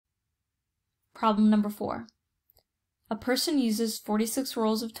Problem number 4. A person uses 46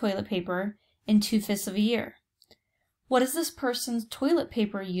 rolls of toilet paper in 2/5 of a year. What is this person's toilet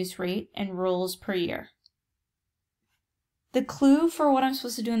paper use rate and rolls per year? The clue for what I'm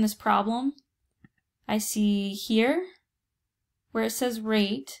supposed to do in this problem, I see here where it says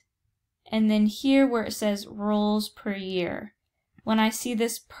rate, and then here where it says rolls per year. When I see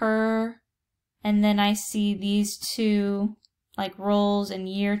this per, and then I see these two, like rolls and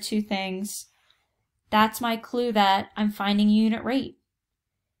year 2 things, that's my clue that I'm finding unit rate.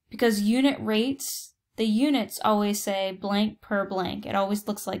 Because unit rates, the units always say blank per blank. It always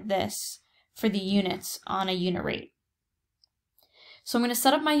looks like this for the units on a unit rate. So I'm going to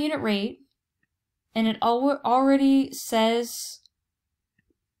set up my unit rate, and it already says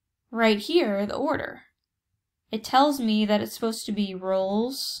right here the order. It tells me that it's supposed to be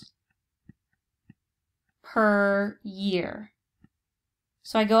rolls per year.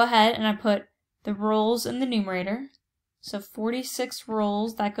 So I go ahead and I put the rolls in the numerator. So 46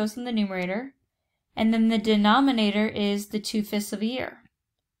 rolls, that goes in the numerator. And then the denominator is the 2/5 of a year.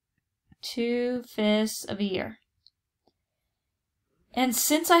 2/5 of a year. And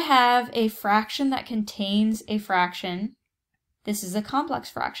since I have a fraction that contains a fraction, this is a complex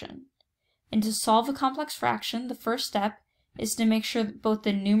fraction. And to solve a complex fraction, the first step is to make sure that both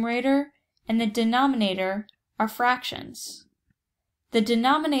the numerator and the denominator are fractions. The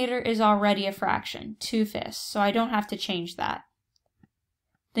denominator is already a fraction, 2/5, so I don't have to change that.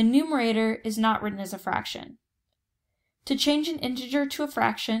 The numerator is not written as a fraction. To change an integer to a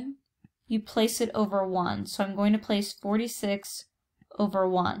fraction, you place it over 1. So I'm going to place 46 over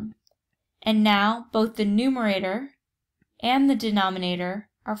 1. And now both the numerator and the denominator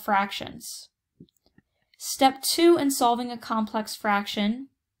are fractions. Step 2 in solving a complex fraction,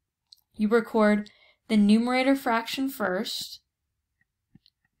 you record the numerator fraction first.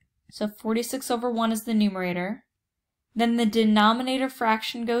 So 46 over 1 is the numerator. Then the denominator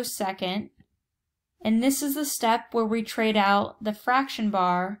fraction goes second. And this is the step where we trade out the fraction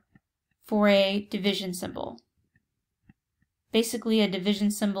bar for a division symbol. Basically a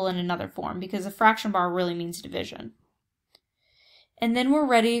division symbol in another form, because a fraction bar really means division. And then we're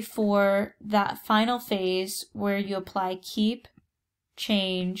ready for that final phase where you apply keep,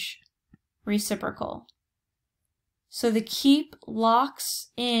 change, reciprocal. So the keep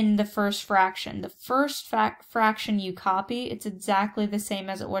locks in the first fraction. The first fraction you copy, it's exactly the same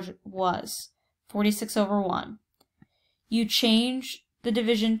as it was, 46 over 1. You change the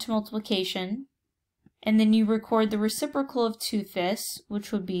division to multiplication, and then you record the reciprocal of 2/5,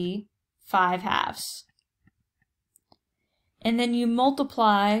 which would be 5/2. And then you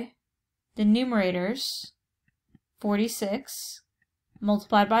multiply the numerators, 46,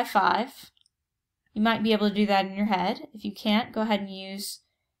 multiplied by 5. You might be able to do that in your head. If you can't, go ahead and use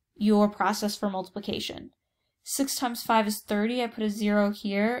your process for multiplication. 6 times 5 is 30. I put a 0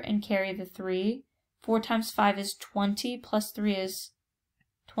 here and carry the 3. 4 times 5 is 20, plus 3 is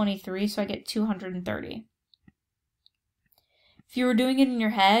 23, so I get 230. If you were doing it in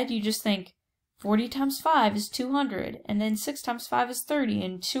your head, you just think 40 times 5 is 200, and then 6 times 5 is 30,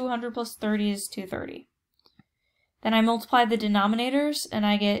 and 200 plus 30 is 230. Then I multiply the denominators, and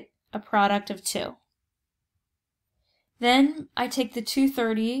I get a product of 2. Then I take the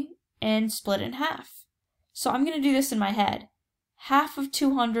 230 and split it in half. So I'm going to do this in my head. Half of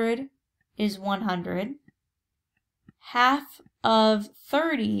 200 is 100. Half of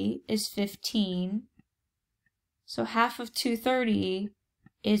 30 is 15. So half of 230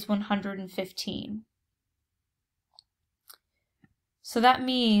 is 115. So that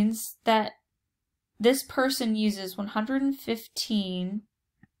means that this person uses 115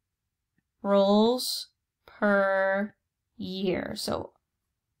 rolls per year. So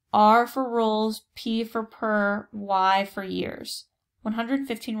R for rolls, P for per, Y for years.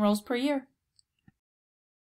 115 rolls per year.